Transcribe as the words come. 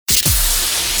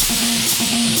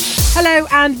Hello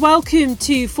and welcome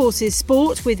to Forces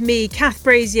Sport with me, Kath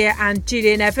Brazier and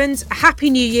Julian Evans. A happy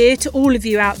new year to all of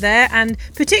you out there, and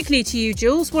particularly to you,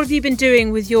 Jules. What have you been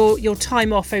doing with your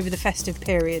time off over the festive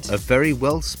period? A very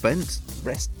well spent,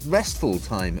 restful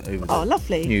time over the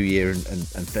lovely. New Year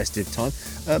and festive time.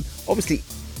 Obviously,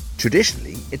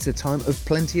 traditionally, it's a time of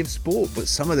plenty of sport, but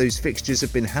some of those fixtures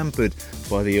have been hampered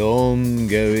by the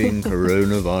ongoing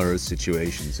coronavirus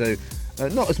situation. So,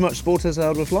 not as much sport as I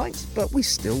would have liked, but we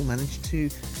still managed to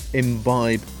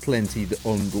imbibe plenty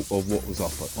of what was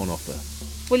on offer.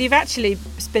 Well, you've actually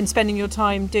been spending your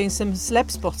time doing some celeb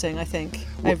spotting, I think.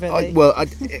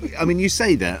 I mean, you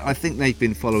say that. I think they've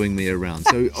been following me around.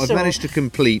 So I've managed to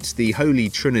complete the holy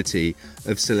trinity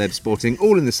of celeb spotting,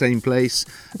 all in the same place.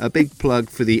 A big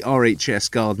plug for the RHS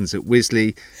Gardens at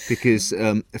Wisley, because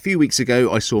a few weeks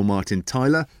ago I saw Martin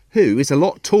Tyler, who is a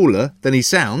lot taller than he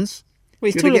sounds.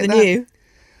 Well, he's taller than you.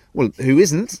 Well, who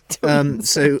isn't?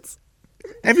 So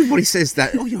everybody says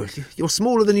that, you're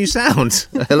smaller than you sound.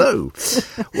 Hello.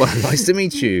 Well, nice to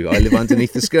meet you. I live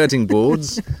underneath the skirting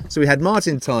boards. So we had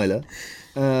Martin Tyler.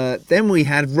 Then we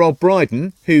had Rob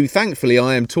Brydon, who thankfully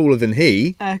I am taller than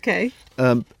he. Okay.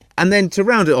 And then to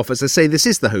round it off, as I say, this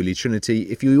is the Holy Trinity.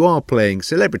 If you are playing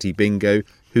Celebrity Bingo,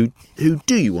 who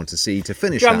do you want to see to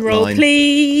finish Drum that roll, line?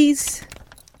 please.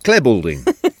 Claire Balding.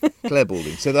 Claire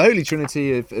Balding. So the Holy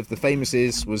Trinity of the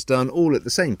famouses was done all at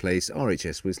the same place,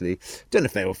 RHS Wisley. Don't know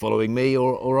if they were following me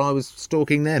or I was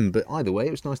stalking them, but either way, it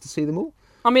was nice to see them all.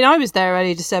 I mean, I was there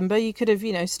early December. You could have,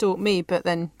 stalked me, but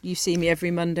then you see me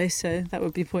every Monday, so that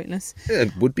would be pointless.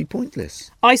 It would be pointless.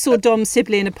 I saw Dom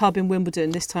Sibley in a pub in Wimbledon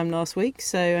this time last week,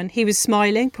 and he was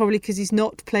smiling, probably because he's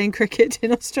not playing cricket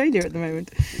in Australia at the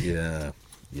moment. Yeah.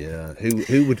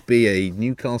 Who would be a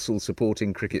Newcastle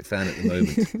supporting cricket fan at the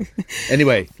moment?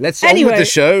 Anyway, on with the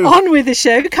show. On with the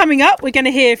show. Coming up, we're going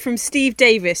to hear from Steve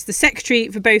Davis, the Secretary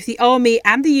for both the Army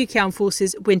and the UK Armed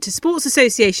Forces Winter Sports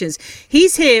Associations.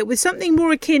 He's here with something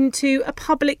more akin to a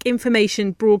public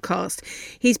information broadcast.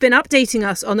 He's been updating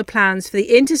us on the plans for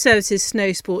the Inter-Services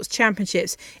Snow Sports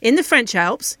Championships in the French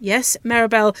Alps. Yes,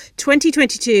 Maribel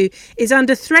 2022 is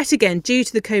under threat again due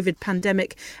to the COVID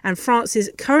pandemic and France's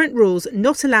current rules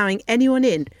not allowing anyone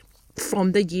in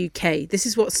from the UK. This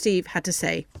is what Steve had to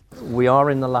say. We are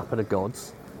in the lap of the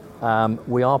gods.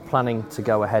 We are planning to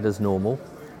go ahead as normal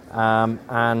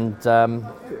and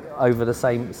over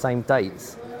the same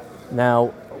dates.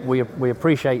 Now, we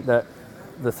appreciate that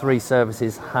the three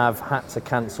services have had to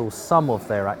cancel some of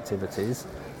their activities,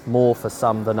 more for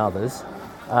some than others.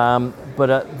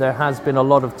 But there has been a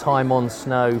lot of time on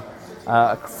snow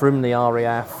from the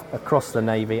RAF, across the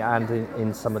Navy and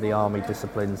in some of the Army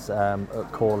disciplines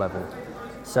at corps level.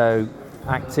 So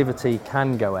activity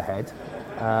can go ahead.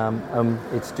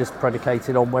 It's just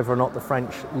predicated on whether or not the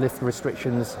French lift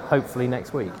restrictions hopefully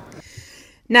next week.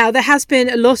 Now, there has been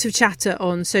a lot of chatter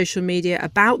on social media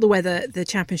about whether the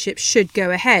championship should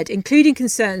go ahead, including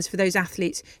concerns for those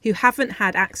athletes who haven't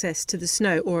had access to the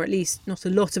snow, or at least not a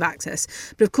lot of access.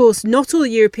 But of course, not all the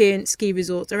European ski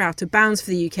resorts are out of bounds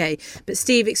for the UK. But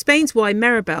Steve explains why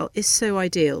Maribel is so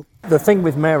ideal. The thing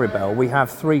with Maribel, we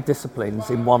have three disciplines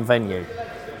in one venue.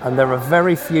 And there are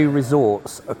very few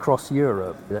resorts across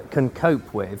Europe that can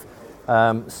cope with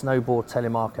snowboard,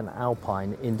 telemark and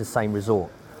alpine in the same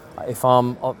resort.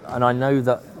 And I know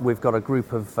that we've got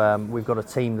a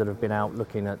team that have been out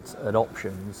looking at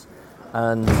options,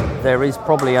 and there is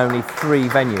probably only three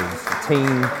venues: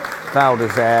 Tignes, Val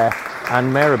d'Isère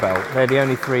and Maribel. They're the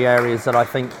only three areas that I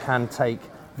think can take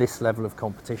this level of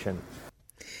competition.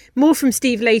 More from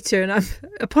Steve later, and I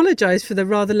apologise for the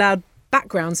rather loud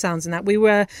background sounds in that. We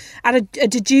were at a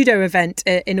judo event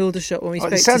in Aldershot when we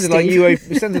spoke to Steve.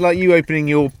 It sounded like you opening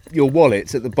your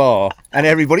wallet at the bar and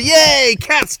everybody, yay,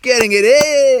 Kat's getting it,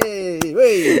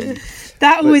 hey!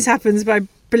 That always happens, but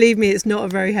believe me, it's not a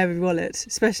very heavy wallet,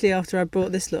 especially after I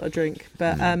brought this lot of drink.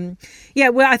 But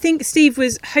I think Steve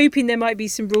was hoping there might be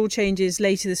some rule changes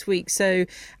later this week. So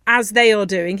as they are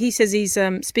doing, he says he's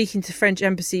speaking to the French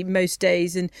embassy most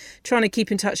days and trying to keep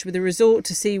in touch with the resort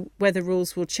to see whether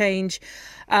rules will change.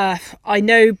 I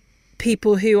know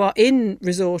people who are in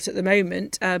resort at the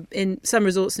moment, in some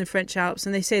resorts in the French Alps,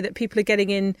 and they say that people are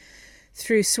getting in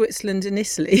through Switzerland and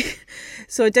Italy.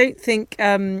 So I don't think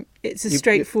it's as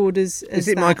straightforward as is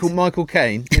it that. Michael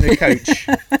Caine in a coach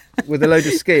with a load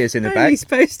of skiers in the back? He's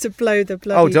supposed to blow the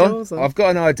bloody Hold doors on, on. I've got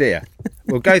an idea.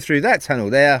 We'll go through that tunnel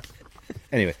there.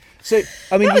 Anyway, so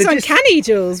I mean, that was uncanny,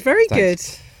 Jules. Very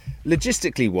Thanks. good.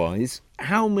 Logistically wise,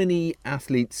 how many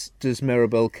athletes does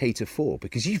Maribel cater for?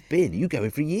 Because you go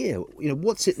every year.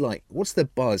 What's it like? What's the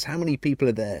buzz? How many people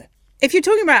are there? if you're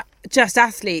talking about just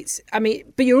athletes, I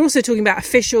mean, but you're also talking about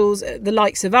officials, the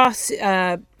likes of us,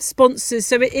 sponsors.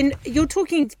 So you're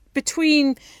talking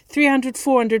between 300,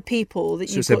 400 people that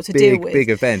you've got to deal with. It's a big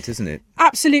event, isn't it?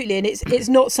 Absolutely. And it's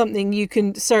not something you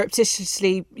can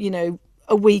surreptitiously,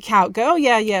 a week out go, oh,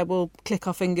 yeah, we'll click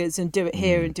our fingers and do it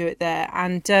here and do it there.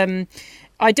 And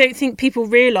I don't think people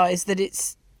realise that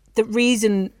it's the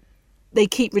reason they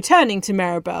keep returning to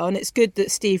Maribel, and it's good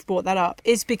that Steve brought that up,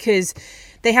 is because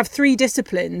they have 3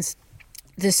 disciplines,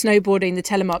 the snowboarding, the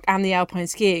telemark and the alpine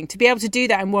skiing. To be able to do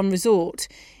that in one resort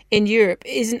in Europe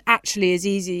isn't actually as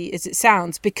easy as it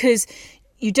sounds, because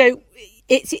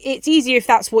it's easier if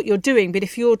that's what you're doing, but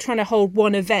if you're trying to hold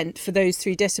one event for those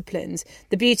 3 disciplines,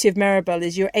 the beauty of Maribel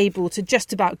is you're able to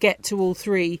just about get to all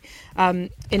 3 in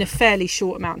a fairly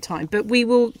short amount of time. But we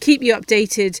will keep you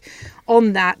updated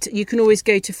on that. You can always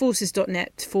go to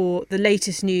forces.net for the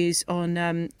latest news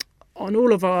on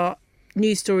all of our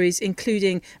news stories,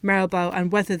 including Maribel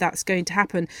and whether that's going to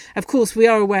happen. Of course, we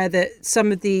are aware that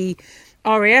some of the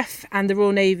RAF and the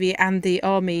Royal Navy and the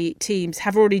Army teams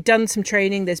have already done some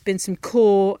training. There's been some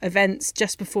core events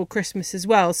just before Christmas as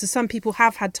well. So some people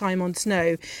have had time on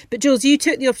snow. But Jules, you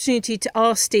took the opportunity to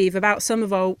ask Steve about some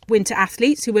of our winter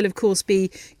athletes who will, of course, be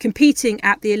competing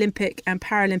at the Olympic and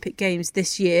Paralympic Games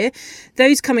this year.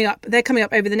 They're coming up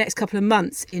over the next couple of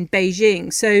months in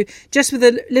Beijing. So just with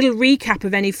a little recap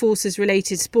of any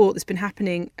forces-related sport that's been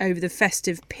happening over the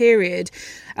festive period,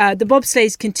 the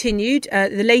bobsleighs continued.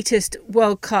 The latest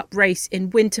World Cup race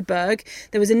in Winterberg.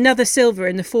 There was another silver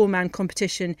in the 4-man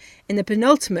competition in the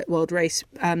penultimate World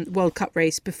Cup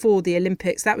race before the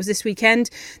Olympics. That was this weekend.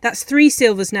 That's 3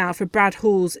 silvers now for Brad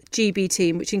Hall's GB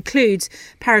team, which includes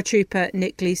paratrooper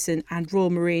Nick Gleeson and Royal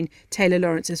Marine Taylor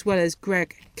Lawrence, as well as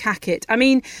Greg Cackett. I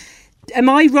mean, am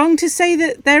I wrong to say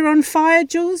that they're on fire,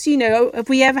 Jules? Have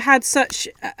we ever had such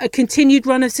a continued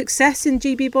run of success in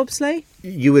GB bobsleigh?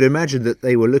 You would imagine that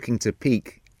they were looking to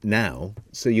peak now,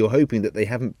 so you're hoping that they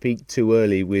haven't peaked too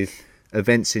early with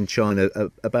events in China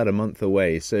about a month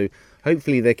away. So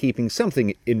hopefully they're keeping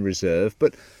something in reserve.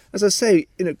 But as I say,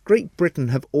 Great Britain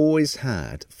have always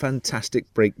had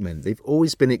fantastic brakemen. They've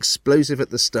always been explosive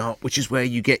at the start, which is where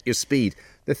you get your speed.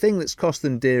 The thing that's cost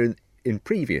them dear in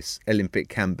previous Olympic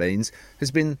campaigns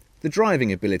has been the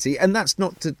driving ability, and that's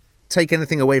not to take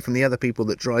anything away from the other people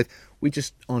that drive. We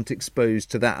just aren't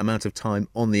exposed to that amount of time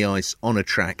on the ice, on a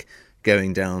track,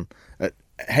 going down at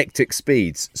hectic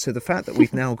speeds. So the fact that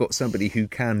we've now got somebody who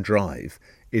can drive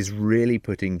is really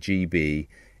putting GB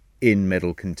in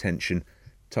medal contention.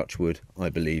 Touch wood, I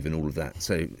believe, in all of that.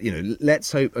 So,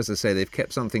 let's hope, as I say, they've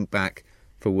kept something back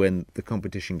for when the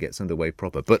competition gets underway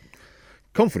proper. But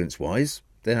confidence-wise,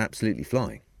 they're absolutely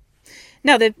flying.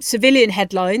 Now, the civilian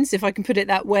headlines, if I can put it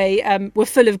that way, were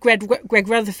full of Greg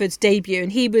Rutherford's debut.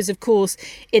 And he was, of course,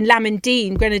 in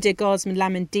Lamondine, Grenadier Guardsman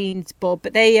Lamondine's bob.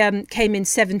 But they came in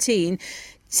 17th.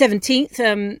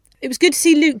 It was good to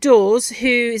see Luke Dawes, who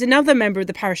is another member of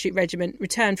the Parachute Regiment,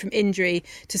 returned from injury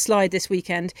to slide this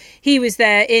weekend. He was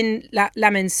there in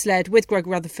Lamon's sled with Greg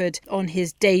Rutherford on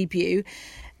his debut.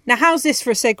 Now, how's this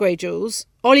for a segue, Jules?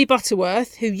 Ollie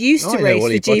Butterworth, who used to race for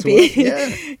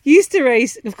GB, used to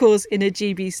race, of course, in a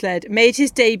GB sled, made his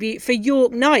debut for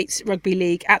York Knights Rugby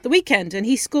League at the weekend, and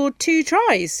he scored 2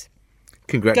 tries.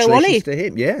 Congratulations to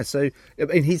him. Yeah, so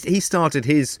he started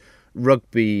his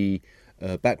rugby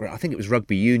background. I think it was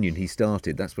rugby union he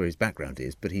started. That's where his background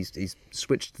is. But he's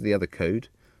switched to the other code,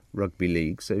 rugby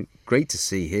league. So great to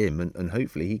see him, and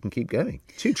hopefully he can keep going.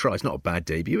 2 tries, not a bad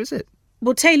debut, is it?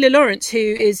 Well, Taylor Lawrence, who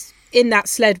is in that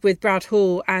sled with Brad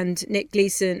Hall and Nick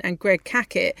Gleeson and Greg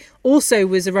Cackett, also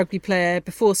was a rugby player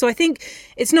before. So I think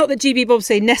it's not that GB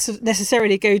bobsleigh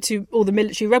necessarily go to all the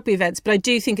military rugby events, but I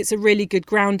do think it's a really good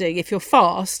grounding. If you're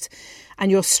fast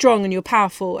and you're strong and you're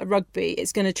powerful at rugby,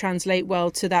 it's going to translate well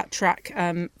to that track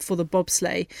for the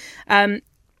bobsleigh.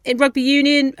 In rugby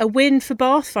union, a win for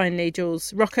Bath finally,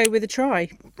 Jules. Rocco with a try.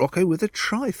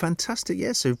 Fantastic,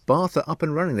 yeah. So Bath are up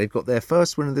and running. They've got their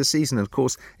first win of the season. Of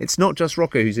course, it's not just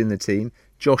Rocco who's in the team.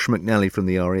 Josh McNally from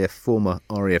the RAF, former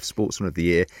RAF Sportsman of the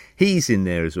Year. He's in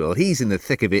there as well. He's in the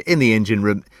thick of it, in the engine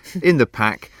room, in the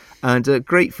pack. And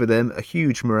great for them. A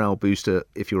huge morale booster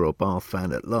if you're a Bath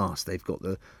fan at last. They've got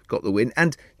the win.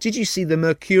 And did you see the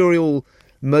mercurial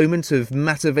moment of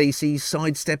Matavesi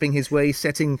sidestepping his way,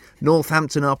 setting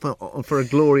Northampton up for a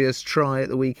glorious try at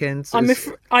the weekend?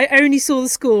 I only saw the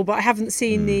score, but I haven't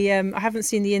seen the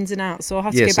ins and outs, so I'll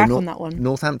have to go back on that one.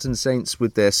 Northampton Saints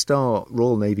with their star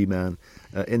Royal Navy man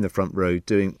in the front row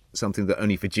doing something that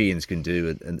only Fijians can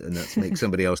do, and that's make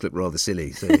somebody else look rather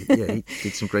silly. So yeah, he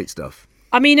did some great stuff.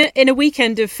 I mean, in a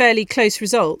weekend of fairly close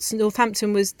results,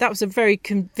 Northampton was a very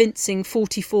convincing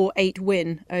 44-8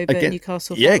 win over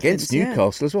Newcastle. Yeah, against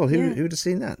Newcastle as well. Who would have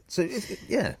seen that? So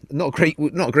not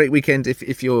a great weekend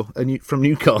if you're from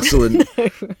Newcastle. And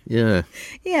yeah,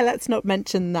 let's not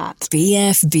mention that.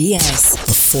 BFBS,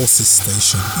 the Forces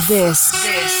Station. This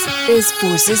is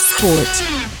Forces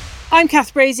Sport. I'm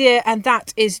Kath Brazier and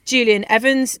that is Julian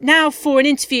Evans. Now for an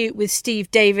interview with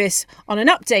Steve Davis on an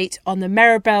update on the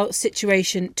Meribel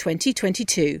Situation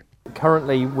 2022.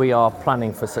 Currently we are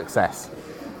planning for success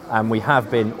and we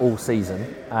have been all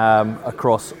season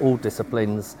across all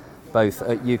disciplines, both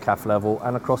at UCAF level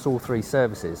and across all three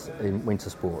services in winter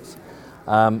sports.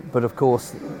 But of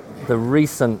course the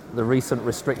recent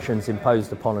restrictions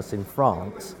imposed upon us in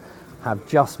France have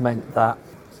just meant that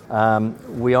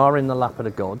we are in the lap of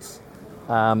the gods.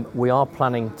 We are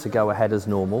planning to go ahead as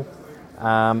normal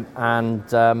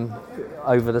and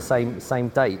over the same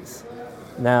dates.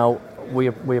 Now, we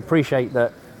appreciate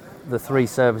that the three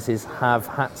services have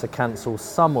had to cancel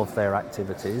some of their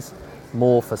activities,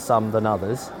 more for some than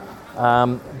others.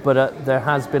 But there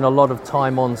has been a lot of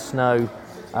time on snow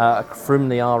from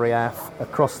the RAF,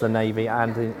 across the Navy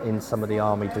and in some of the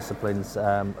Army disciplines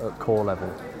at corps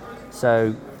level.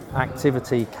 So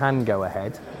activity can go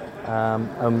ahead.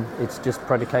 It's just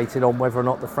predicated on whether or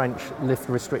not the French lift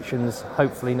restrictions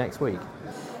hopefully next week.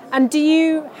 And do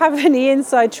you have any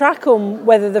inside track on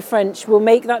whether the French will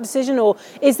make that decision, or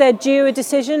is there due a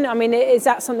decision? I mean, is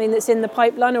that something that's in the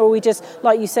pipeline, or are we just,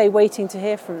 like you say, waiting to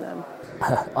hear from them?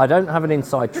 I don't have an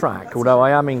inside track, although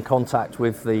I am in contact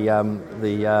with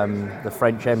the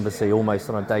French embassy almost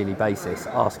on a daily basis,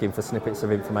 asking for snippets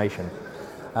of information.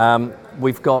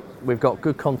 We've got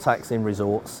good contacts in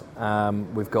resorts.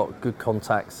 We've got good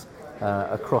contacts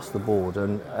across the board,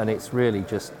 and it's really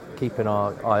just keeping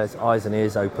our eyes and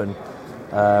ears open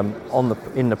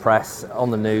in the press, on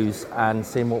the news, and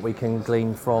seeing what we can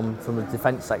glean from the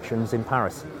defence sections in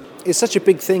Paris. It's such a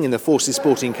big thing in the Forces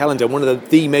sporting calendar, one of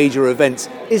the major events.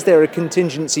 Is there a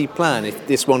contingency plan if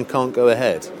this one can't go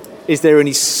ahead? Is there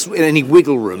any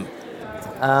wiggle room?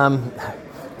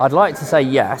 I'd like to say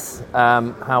yes.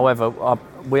 However,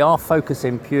 we are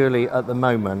focusing purely at the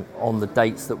moment on the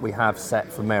dates that we have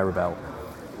set for Meribel.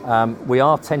 We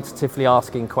are tentatively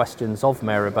asking questions of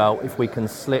Meribel if we can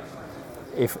slip,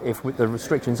 if the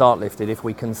restrictions aren't lifted, if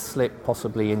we can slip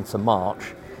possibly into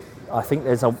March. I think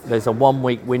there's a 1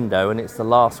 week window, and it's the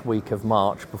last week of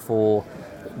March before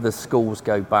the schools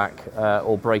go back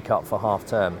or break up for half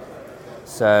term.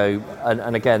 So,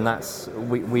 and again,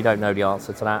 we don't know the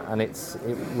answer to that, and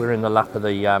we're in the lap of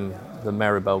the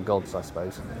Meribel gods, I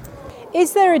suppose.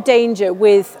 Is there a danger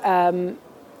with,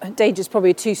 danger is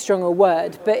probably too strong a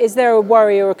word, but is there a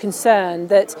worry or a concern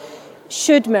that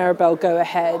should Meribel go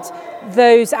ahead,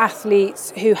 those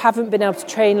athletes who haven't been able to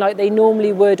train like they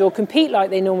normally would or compete like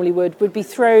they normally would be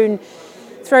thrown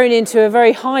into a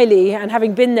very highly, and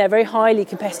having been there, very highly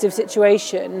competitive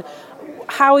situation?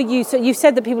 How are you? So you've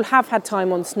said that people have had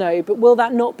time on snow, but will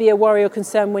that not be a worry or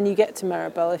concern when you get to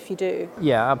Meribel if you do?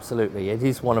 Yeah, absolutely. It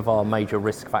is one of our major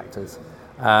risk factors.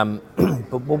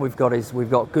 But what we've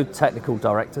got good technical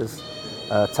directors,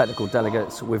 technical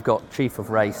delegates. We've got chief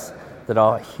of race that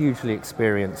are hugely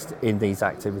experienced in these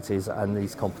activities and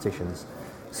these competitions.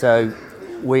 So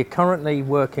we're currently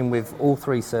working with all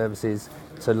three services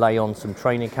to lay on some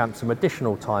training camps, some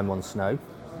additional time on snow.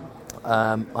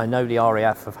 I know the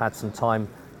RAF have had some time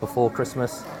before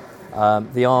Christmas.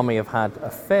 The Army have had a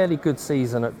fairly good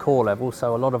season at corps level,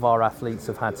 so a lot of our athletes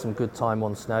have had some good time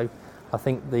on snow. I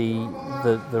think the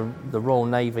Royal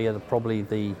Navy are probably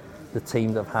the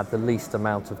team that have had the least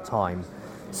amount of time.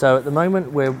 So at the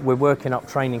moment we're working up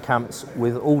training camps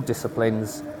with all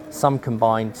disciplines, some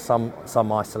combined, some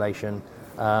isolation,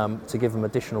 to give them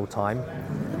additional time.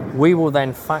 We will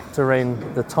then factor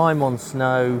in the time on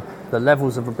snow, the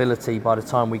levels of ability by the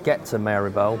time we get to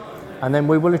Meribel, and then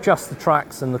we will adjust the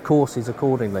tracks and the courses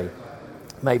accordingly.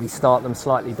 Maybe start them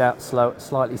slightly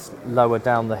lower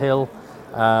down the hill.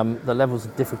 The levels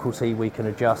of difficulty we can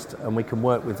adjust, and we can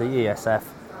work with the ESF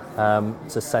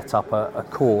to set up a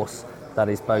course that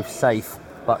is both safe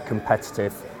but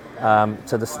competitive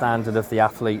to the standard of the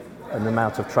athlete and the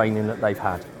amount of training that they've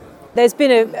had. There's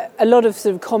been a lot of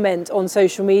sort of comment on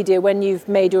social media when you've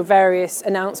made your various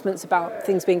announcements about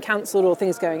things being cancelled or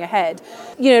things going ahead.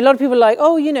 You know, a lot of people are like,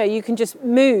 oh, you know, you can just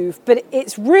move, but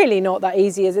it's really not that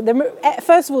easy, is it?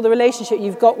 First of all, the relationship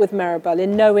you've got with Meribel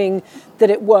in knowing that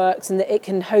it works and that it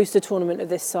can host a tournament of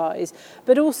this size,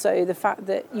 but also the fact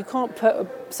that you can't put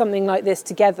something like this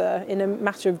together in a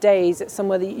matter of days at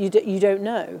somewhere that you don't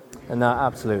know. And no,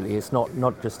 absolutely, it's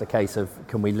not just a case of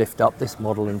can we lift up this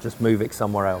model and just move it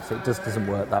somewhere else. It just doesn't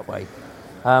work that way.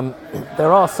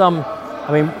 There are some,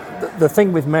 the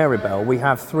thing with Marybelle, we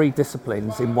have 3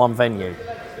 disciplines in one venue,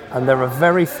 and there are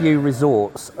very few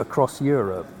resorts across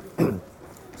Europe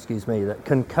excuse me, that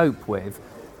can cope with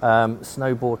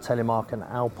snowboard, telemark and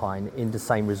alpine in the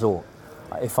same resort.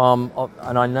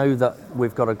 And I know that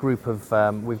we've got a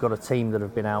team that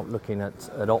have been out looking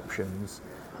at options,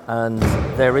 and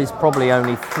there is probably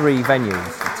only 3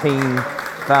 venues, Tignes,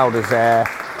 Val d'Isère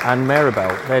and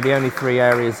Marybelle. They're the only 3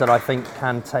 areas that I think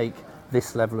can take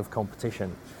this level of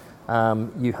competition.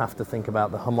 You have to think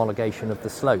about the homologation of the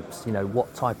slopes.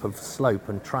 What type of slope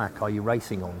and track are you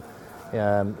racing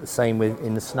on? Same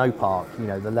in the snow park.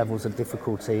 The levels of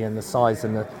difficulty and the size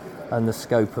and the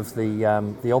scope of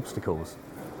the obstacles.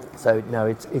 So no,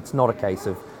 it's not a case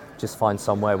of just find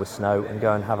somewhere with snow and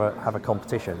go and have a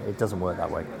competition. It doesn't work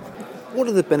that way. What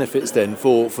are the benefits then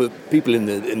for people in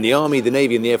the Army, the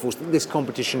Navy and the Air Force that this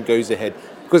competition goes ahead?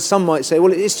 Because some might say,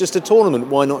 well, it's just a tournament,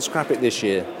 why not scrap it this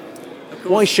year?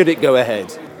 Why should it go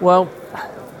ahead? Well,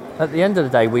 at the end of the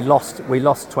day, we lost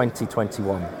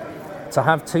 2021. To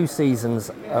have 2 seasons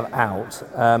out,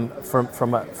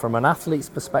 from an athlete's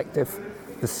perspective,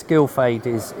 the skill fade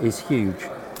is huge.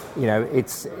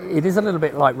 It is a little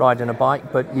bit like riding a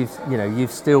bike, but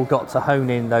you've still got to hone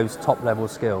in those top level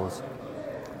skills.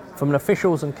 From an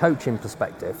officials and coaching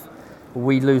perspective,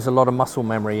 we lose a lot of muscle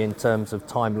memory in terms of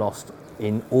time lost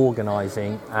in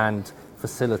organising and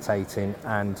facilitating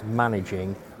and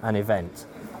managing an event.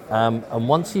 And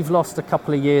once you've lost a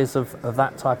couple of years of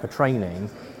that type of training,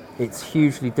 it's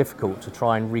hugely difficult to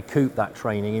try and recoup that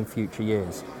training in future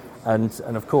years. And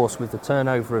of course, with the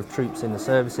turnover of troops in the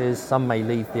services, some may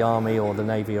leave the Army or the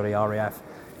Navy or the RAF,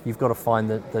 you've got to find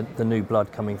the new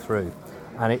blood coming through.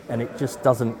 And it just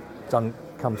doesn't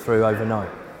come through overnight.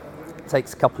 It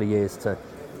takes a couple of years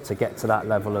to get to that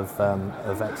level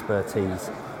of expertise.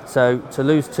 So to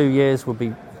lose 2 years would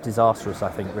be disastrous, I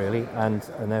think, really, and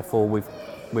therefore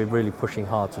we're really pushing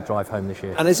hard to drive home this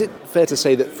year. And is it fair to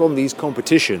say that from these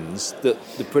competitions that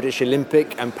the British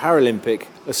Olympic and Paralympic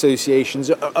associations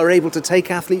are able to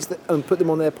take athletes and put them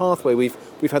on their pathway?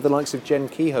 We've had the likes of Jen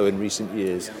Kehoe in recent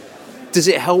years. Does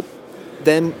it help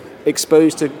them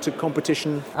exposed to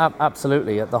competition?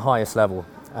 Absolutely, at the highest level.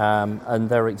 And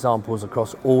there are examples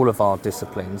across all of our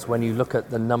disciplines. When you look at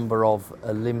the number of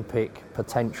Olympic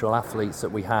potential athletes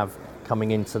that we have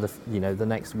coming into the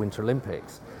next Winter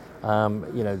Olympics,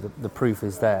 the proof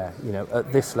is there.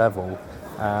 At this level,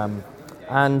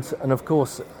 and of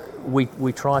course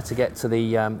we try to get to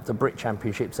the Brit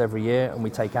Championships every year, and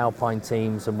we take alpine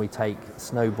teams and we take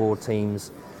snowboard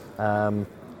teams.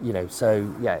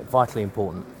 So yeah, vitally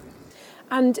important.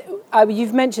 And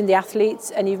you've mentioned the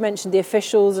athletes and you've mentioned the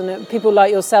officials and people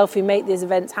like yourself who make these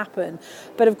events happen.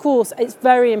 But of course, it's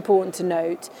very important to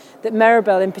note that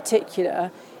Marybelle in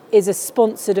particular is a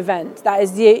sponsored event. That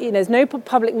is, there's no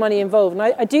public money involved. And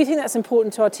I do think that's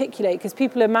important to articulate, because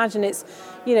people imagine it's,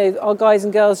 our guys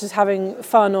and girls just having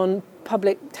fun on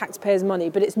public taxpayers' money,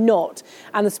 but it's not.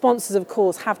 And the sponsors, of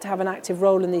course, have to have an active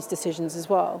role in these decisions as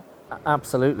well.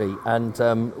 Absolutely, and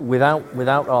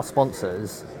without our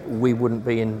sponsors, we wouldn't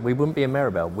be in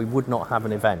Marybelle. We would not have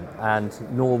an event, and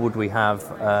nor would we have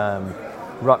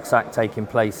Rucksack taking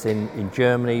place in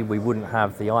Germany. We wouldn't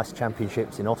have the Ice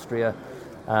Championships in Austria,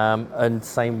 and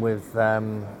same with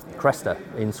Cresta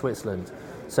in Switzerland.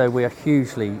 So we are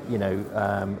hugely,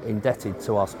 indebted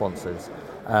to our sponsors.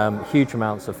 Huge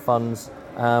amounts of funds.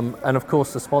 And of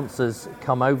course, the sponsors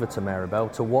come over to Marybelle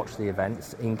to watch the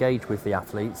events, engage with the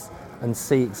athletes, and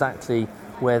see exactly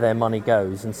where their money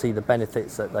goes and see the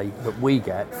benefits that we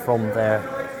get from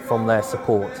their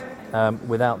support.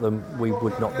 Without them, we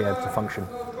would not be able to function.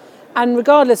 And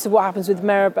regardless of what happens with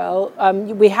Marybelle,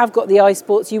 we have got the ice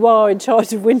sports. You are in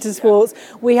charge of winter sports.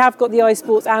 We have got the ice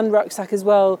sports and Rucksack as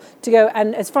well to go.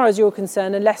 And as far as you're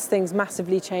concerned, unless things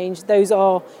massively change, those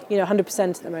are 100%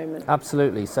 at the moment.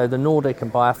 Absolutely. So the Nordic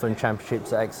and Biathlon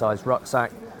Championships at Exercise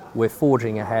Rucksack, we're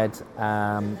forging ahead,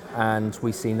 and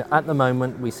we see at the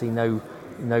moment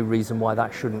no reason why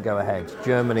that shouldn't go ahead.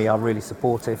 Germany are really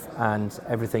supportive, and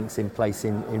everything's in place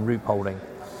in route holding.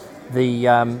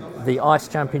 The Ice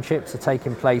Championships are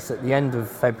taking place at the end of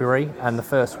February and the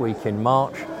first week in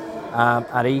March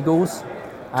at Eagles.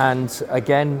 And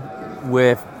again,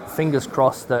 we're fingers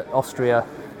crossed that Austria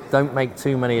don't make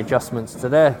too many adjustments to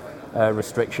their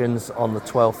restrictions on the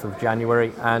 12th of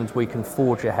January, and we can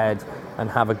forge ahead and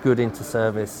have a good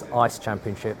inter-service Ice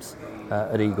Championships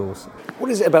at Eagles. What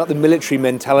is it about the military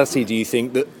mentality, do you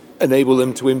think, that enable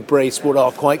them to embrace what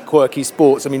are quite quirky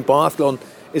sports? I mean, biathlon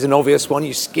is an obvious one.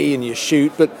 You ski and you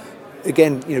shoot, but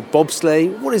again,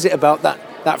 bobsleigh. What is it about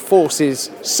that force's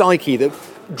psyche that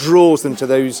draws them to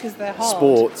those 'Cause they're hard.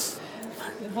 sports?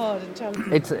 Hard and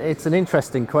challenging. It's an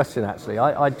interesting question, actually.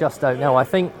 I just don't know. I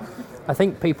think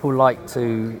people like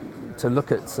to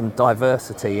look at some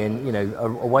diversity in,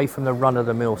 away from the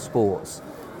run-of-the-mill sports.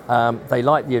 They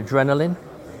like the adrenaline.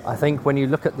 I think when you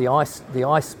look at the ice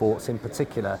sports in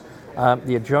particular,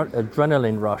 the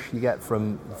adrenaline rush you get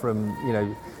from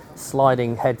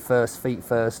sliding head first, feet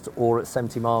first, or at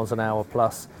 70 miles an hour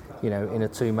plus, in a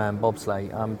two-man bobsleigh.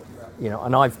 And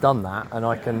I've done that, and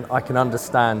I can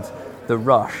understand the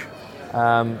rush.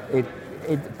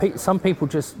 Some people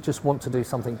just want to do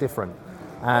something different,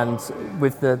 and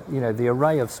with the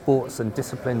array of sports and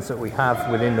disciplines that we have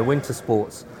within the winter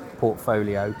sports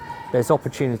portfolio, there's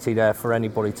opportunity there for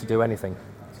anybody to do anything.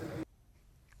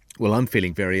 Well, I'm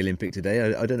feeling very Olympic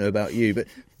today. I don't know about you, but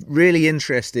really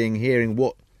interesting hearing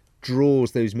what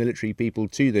draws those military people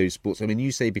to those sports. I mean,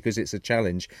 you say because it's a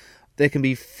challenge. There can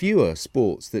be fewer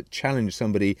sports that challenge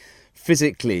somebody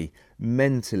physically,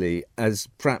 mentally, as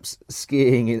perhaps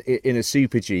skiing in a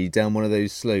Super G down one of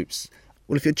those slopes.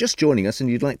 Well, if you're just joining us and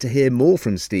you'd like to hear more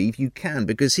from Steve, you can,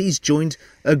 because he's joined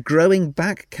a growing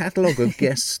back catalogue of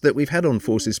guests that we've had on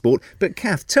Forces Sport. But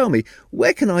Kath, tell me,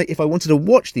 where can I, if I wanted to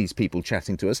watch these people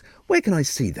chatting to us, where can I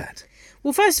see that?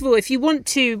 Well, first of all, if you want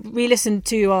to listen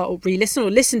to our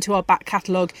back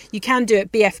catalogue, you can do it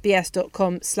at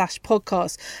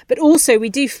bfbs.com/podcast. But also, we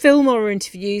do film our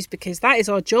interviews because that is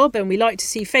our job and we like to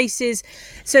see faces.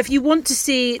 So if you want to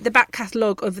see the back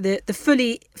catalogue of the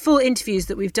full interviews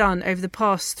that we've done over the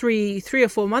past three or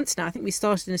 4 months now, I think we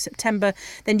started in September,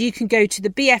 then you can go to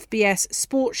the BFBS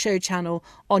Sports Show channel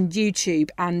on YouTube,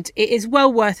 and it is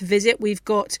well worth a visit. We've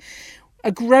got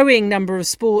a growing number of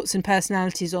sports and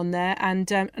personalities on there,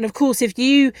 and of course, if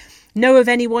you know of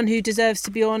anyone who deserves to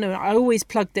be on, and I always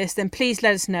plug this, then please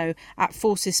let us know at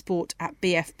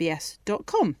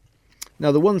forcessport@bfbs.com.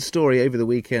 Now, the one story over the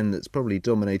weekend that's probably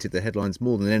dominated the headlines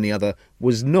more than any other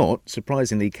was not,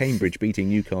 surprisingly, Cambridge beating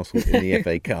Newcastle in the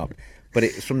FA Cup, but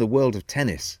it's from the world of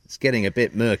tennis. It's getting a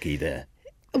bit murky there.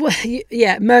 Well,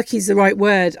 yeah, murky's the right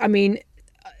word. I mean,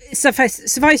 suffice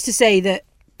to say that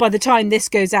by the time this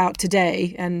goes out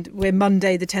today, and we're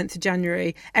Monday the 10th of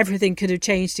January, everything could have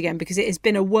changed again, because it has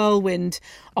been a whirlwind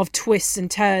of twists and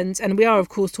turns. And we are, of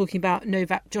course, talking about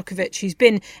Novak Djokovic, who's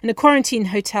been in a quarantine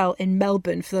hotel in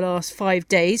Melbourne for the last 5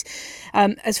 days.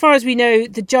 As far as we know,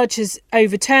 the judge has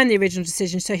overturned the original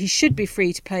decision, so he should be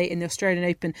free to play in the Australian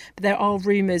Open. But there are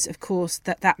rumours, of course,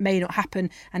 that may not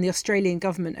happen, and the Australian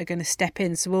government are going to step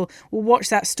in. So we'll watch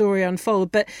that story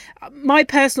unfold. But my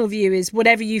personal view is,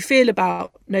 whatever you feel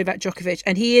about Novak Djokovic,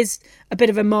 and he is a bit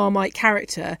of a Marmite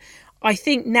character, I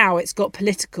think now it's got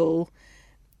political.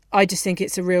 I just think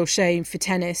it's a real shame for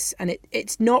tennis, and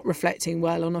it's not reflecting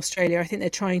well on Australia. I think they're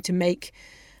trying to make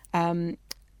an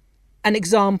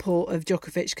example of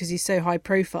Djokovic because he's so high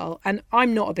profile, and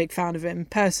I'm not a big fan of him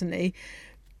personally,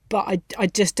 but I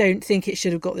just don't think it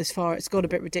should have got this far. It's got a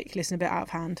bit ridiculous and a bit out of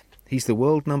hand. He's the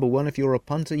world number one. If you're a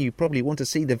punter, you probably want to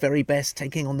see the very best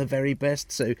taking on the very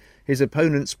best. So his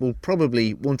opponents will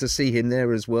probably want to see him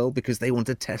there as well, because they want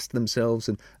to test themselves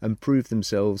and prove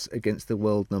themselves against the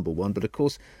world number one. But of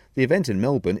course, the event in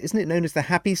Melbourne, isn't it known as the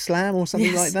Happy Slam or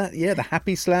something like that? Yeah, the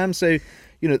Happy Slam. So,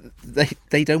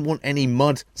 they don't want any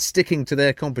mud sticking to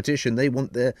their competition. They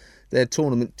want their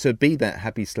tournament to be that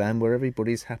Happy Slam where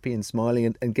everybody's happy and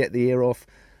smiling and get the year off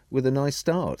with a nice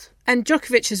start. And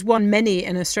Djokovic has won many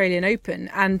an Australian Open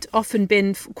and often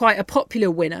been quite a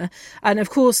popular winner. And of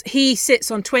course, he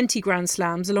sits on 20 Grand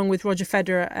Slams along with Roger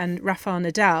Federer and Rafael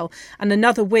Nadal. And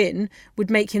another win would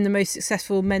make him the most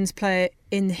successful men's player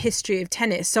in the history of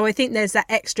tennis. So I think there's that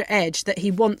extra edge that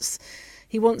he wants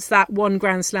that one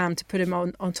Grand Slam to put him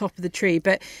on top of the tree.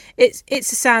 But it's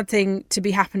a sad thing to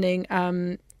be happening.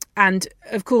 And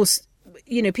of course,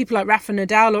 people like Rafa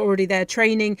Nadal are already there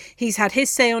training. He's had his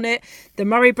say on it. The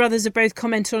Murray brothers have both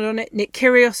commented on it. Nick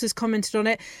Kyrgios has commented on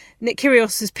it. Nick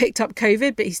Kyrgios has picked up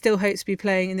COVID, but he still hopes to be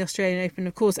playing in the Australian Open.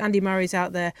 Of course, Andy Murray's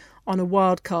out there on a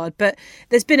wild card. But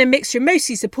there's been a mixture,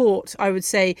 mostly support, I would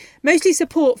say. Mostly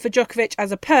support for Djokovic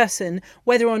as a person,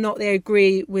 whether or not they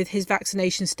agree with his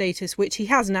vaccination status, which he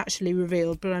hasn't actually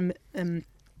revealed. But I'm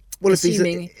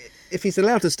assuming... If he's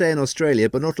allowed to stay in Australia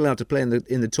but not allowed to play in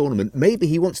the tournament, maybe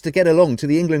he wants to get along to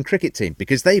the England cricket team,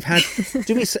 because they've had...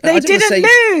 They didn't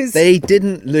lose! They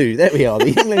didn't lose. There we are,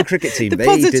 the England cricket team.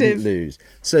 They didn't lose.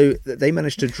 So they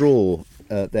managed to draw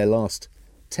their last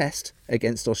test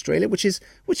against Australia, which is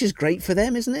great for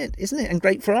them, isn't it? And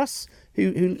great for us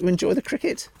who enjoy the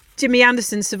cricket. Jimmy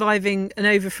Anderson surviving an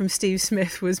over from Steve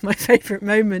Smith was my favourite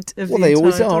moment of the entire time. Well, they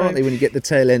always are, aren't they, when you get the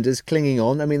tail enders clinging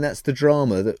on? I mean, that's the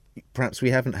drama that perhaps we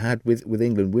haven't had with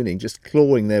England winning, just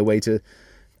clawing their way to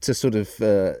to sort of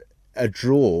a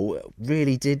draw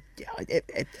really did.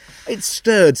 It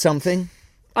stirred something.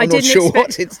 I'm not sure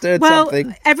what it stirred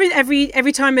something.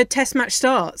 Every time a test match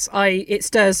starts, it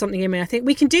stirs something in me. I think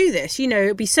we can do this.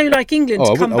 It'd be so like England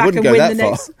to come back and win the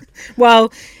next.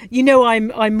 Well,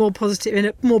 I'm more positive in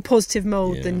a more positive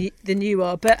mould than you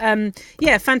are. But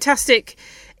fantastic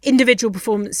individual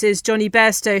performances. Johnny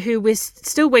Bairstow, who we're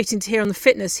still waiting to hear on the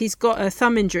fitness, he's got a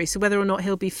thumb injury, so whether or not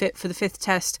he'll be fit for the 5th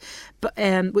test, but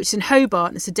which is in Hobart,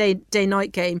 and it's a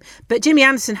day-night game. But Jimmy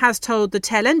Anderson has told the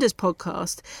Tail Enders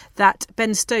podcast that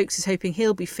Ben Stokes is hoping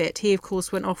he'll be fit. He, of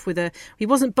course, went off with he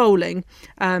wasn't bowling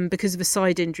because of a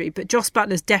side injury, but Joss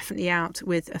Butler's definitely out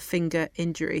with a finger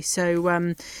injury. So,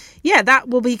 that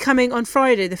will be coming on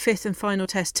Friday, the 5th and final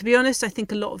test. To be honest, I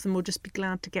think a lot of them will just be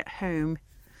glad to get home.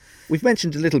 We've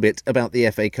mentioned a little bit about the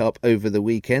FA Cup over the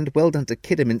weekend. Well done to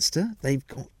Kidderminster. They've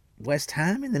got West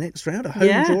Ham in the next round, a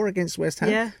home draw against West Ham.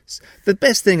 Yeah. The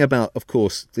best thing about, of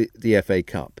course, the FA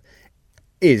Cup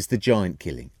is the giant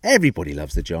killing. Everybody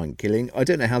loves the giant killing. I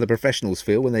don't know how the professionals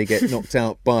feel when they get knocked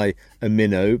out by a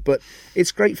minnow, but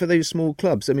it's great for those small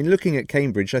clubs. I mean, looking at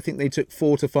Cambridge, I think they took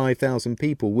 4,000 to 5,000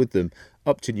 people with them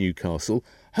up to Newcastle.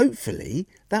 Hopefully,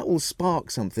 that will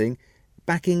spark something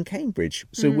back in Cambridge.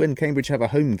 So when Cambridge have a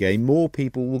home game, more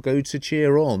people will go to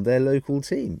cheer on their local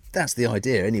team. That's the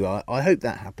idea anyway. I hope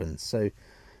that happens. So,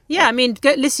 yeah, I mean,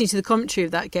 listening to the commentary of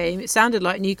that game, it sounded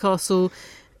like Newcastle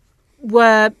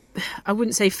were, I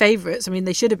wouldn't say favourites. I mean,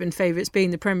 they should have been favourites being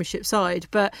the Premiership side,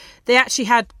 but they actually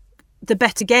had the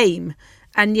better game,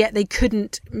 and yet they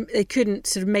couldn't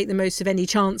sort of make the most of any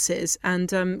chances.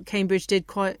 And Cambridge did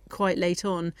quite late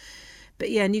on.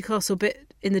 But yeah, Newcastle a bit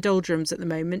in the doldrums at the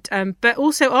moment. But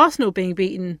also Arsenal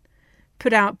being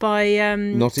put out by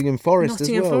Nottingham Forest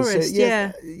as well. Forest,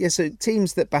 so, so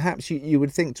teams that perhaps you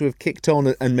would think to have kicked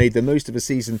on and made the most of a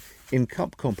season in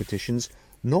cup competitions,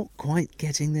 not quite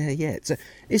getting there yet. So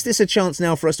is this a chance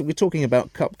now for us, we're talking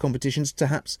about cup competitions, to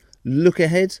perhaps look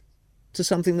ahead to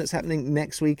something that's happening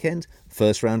next weekend?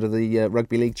 First round of the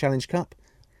Rugby League Challenge Cup.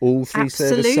 All three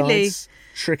service sides,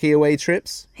 tricky away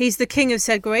trips. He's the king of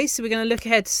segues, so we're going to look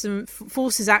ahead to some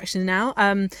Forces action now.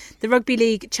 The Rugby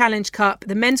League Challenge Cup,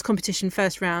 the men's competition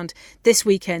first round this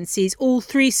weekend, sees all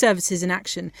three services in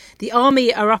action. The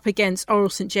Army are up against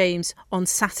Oral St James on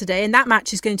Saturday, and that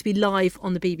match is going to be live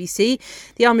on the BBC.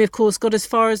 The Army, of course, got as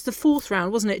far as the 4th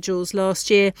round, wasn't it, Jules, last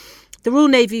year? The Royal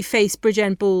Navy face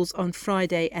Bridgend Bulls on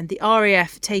Friday, and the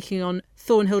RAF taking on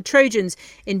Thornhill Trojans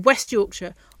in West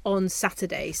Yorkshire on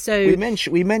Saturday. So we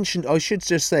mentioned I should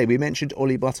just say we mentioned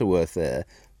Ollie Butterworth there.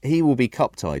 He will be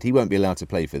cup tied. He won't be allowed to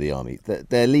play for the Army.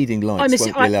 Their leading lights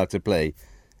won't be allowed to play.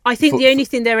 I think the only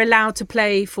thing they're allowed to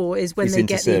play for is when they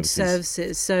get into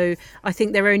services. So I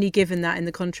think they're only given that in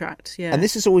the contract. Yeah. And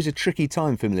this is always a tricky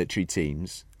time for military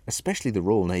teams, especially the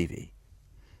Royal Navy.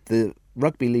 The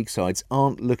rugby league sides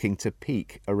aren't looking to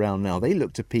peak around now. They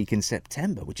look to peak in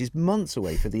September, which is months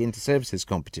away for the inter-services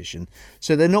competition.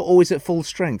 So they're not always at full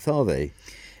strength, are they?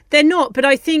 They're not, but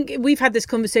I think we've had this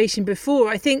conversation before.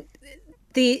 I think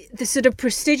the sort of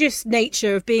prestigious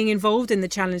nature of being involved in the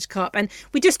Challenge Cup, and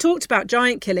we just talked about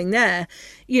giant killing there,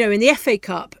 in the FA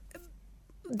Cup,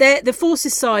 the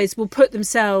Forces sides will put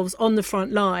themselves on the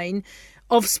front line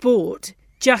of sport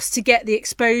just to get the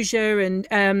exposure. And,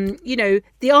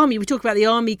 the Army, we talk about the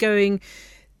Army going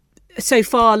so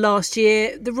far last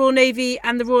year. The Royal Navy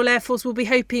and the Royal Air Force will be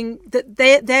hoping that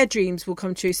their dreams will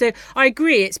come true. So I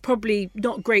agree, it's probably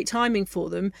not great timing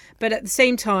for them. But at the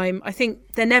same time, I think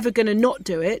they're never going to not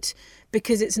do it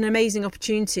because it's an amazing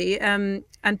opportunity and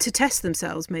to test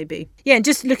themselves maybe. Yeah, and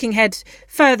just looking ahead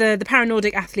further, the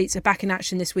Paranordic athletes are back in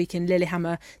action this week in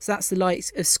Lillehammer. So that's the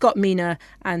likes of Scott Mina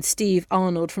and Steve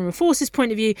Arnold from a Forces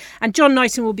point of view. And John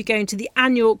Knighton will be going to the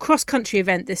annual cross-country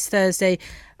event this Thursday,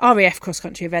 RAF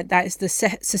cross-country event. That is the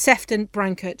Sir Sefton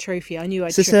Branca Trophy. I knew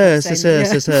I'd trip up saying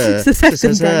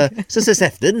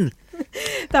Sefton.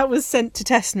 That was sent to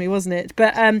test me, wasn't it?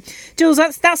 But Jules,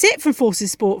 that's it from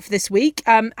Forces Sport for this week.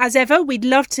 As ever, we'd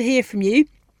love to hear from you,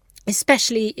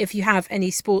 especially if you have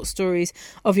any sports stories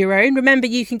of your own. Remember,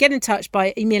 you can get in touch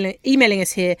by emailing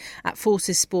us here at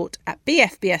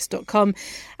forcessport@bfbs.com.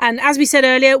 And as we said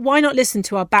earlier, why not listen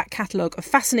to our back catalogue of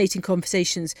fascinating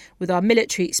conversations with our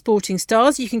military sporting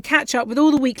stars? You can catch up with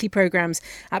all the weekly programmes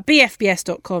at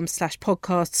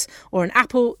bfbs.com/podcasts or on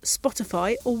Apple,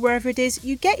 Spotify or wherever it is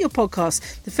you get your podcasts.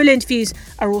 The full interviews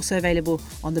are also available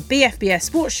on the BFBS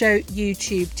Sports Show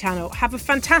YouTube channel. Have a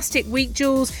fantastic week,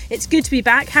 Jules. It's good to be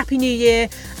back. Happy New Year,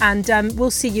 and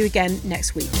we'll see you again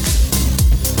next week.